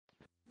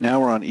Now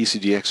we're on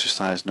ECG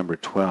exercise number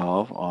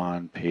 12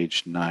 on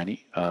page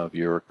 90 of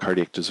your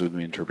cardiac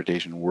dysrhythmia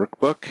interpretation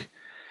workbook.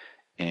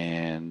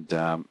 And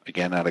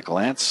again, at a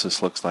glance,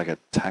 this looks like a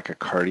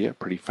tachycardia,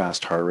 pretty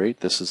fast heart rate.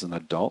 This is an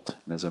adult,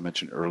 and as I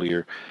mentioned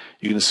earlier,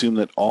 you can assume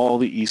that all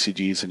the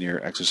ECGs in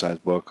your exercise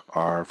book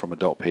are from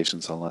adult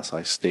patients unless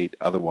I state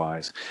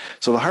otherwise.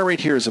 So the heart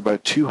rate here is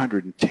about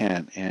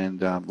 210,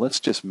 and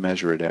let's just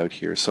measure it out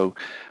here. So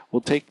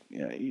we'll take,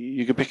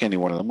 you can pick any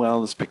one of them.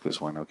 Well, let's pick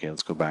this one. Okay,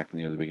 let's go back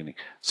near the beginning.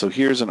 So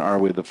here's an R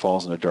wave that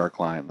falls in a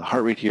dark line. The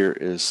heart rate here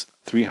is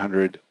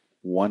 300,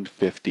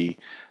 150.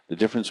 The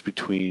difference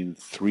between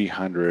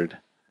 300,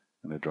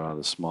 I'm going to draw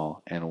this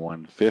small, and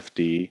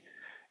 150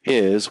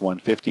 is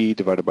 150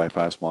 divided by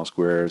 5 small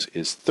squares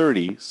is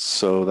 30.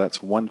 So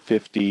that's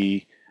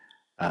 150,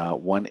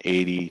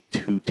 180,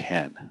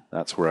 210.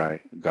 That's where I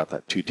got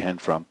that 210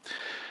 from.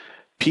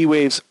 P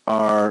waves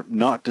are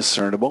not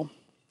discernible.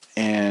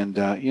 And,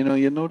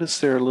 you notice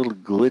there are little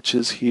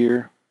glitches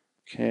here.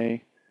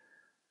 Okay,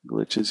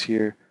 glitches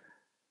here.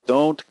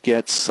 Don't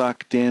get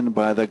sucked in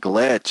by the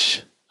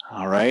glitch.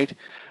 All right.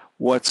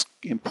 What's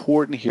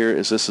important here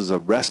is this is a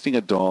resting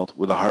adult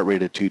with a heart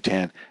rate of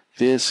 210.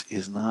 This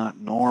is not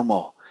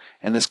normal.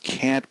 And this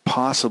can't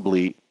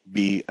possibly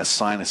be a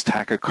sinus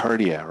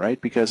tachycardia, right?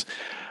 Because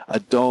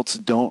adults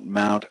don't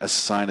mount a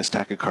sinus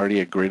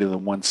tachycardia greater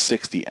than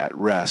 160 at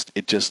rest.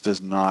 It just does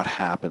not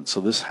happen.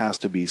 So this has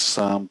to be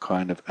some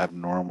kind of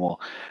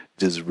abnormal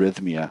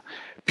dysrhythmia.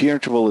 P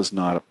interval is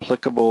not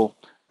applicable.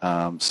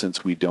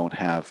 Since we don't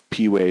have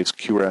P waves,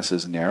 QRS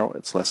is narrow.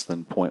 It's less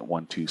than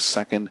 0.12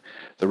 second.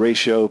 The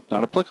ratio,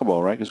 not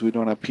applicable, right? Because we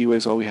don't have P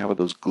waves. All we have are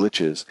those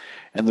glitches.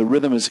 And the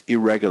rhythm is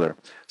irregular.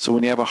 So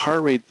when you have a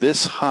heart rate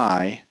this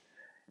high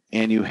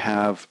and you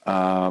have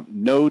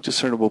no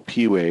discernible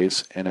P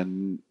waves and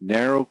a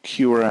narrow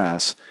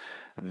QRS,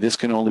 this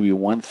can only be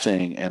one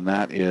thing, and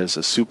that is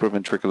a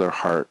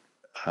supraventricular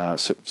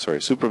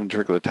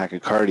supraventricular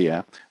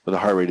tachycardia with a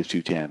heart rate of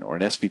 210, or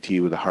an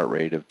SVT with a heart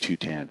rate of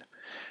 210.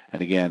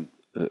 And again,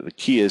 the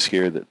key is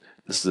here that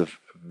this is a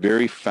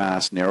very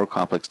fast, narrow,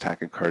 complex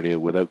tachycardia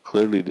without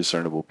clearly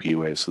discernible P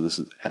waves, so this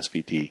is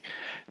SVT.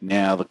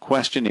 Now, the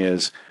question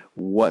is,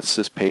 what's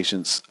this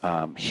patient's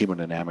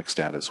hemodynamic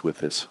status with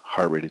this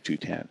heart rate of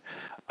 210?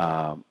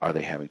 Are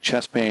they having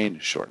chest pain,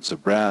 shortness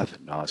of breath,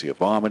 nausea,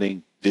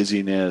 vomiting,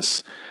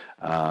 dizziness,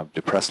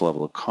 depressed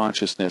level of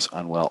consciousness,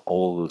 unwell?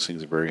 All of those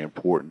things are very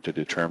important to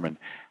determine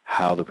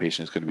how the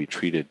patient is going to be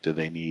treated. Do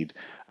they need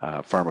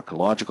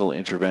pharmacological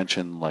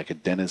intervention like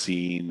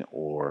adenosine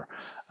or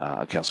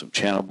a calcium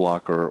channel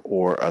blocker,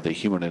 or are they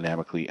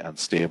hemodynamically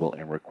unstable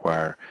and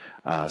require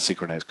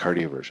synchronized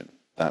cardioversion?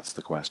 That's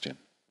the question.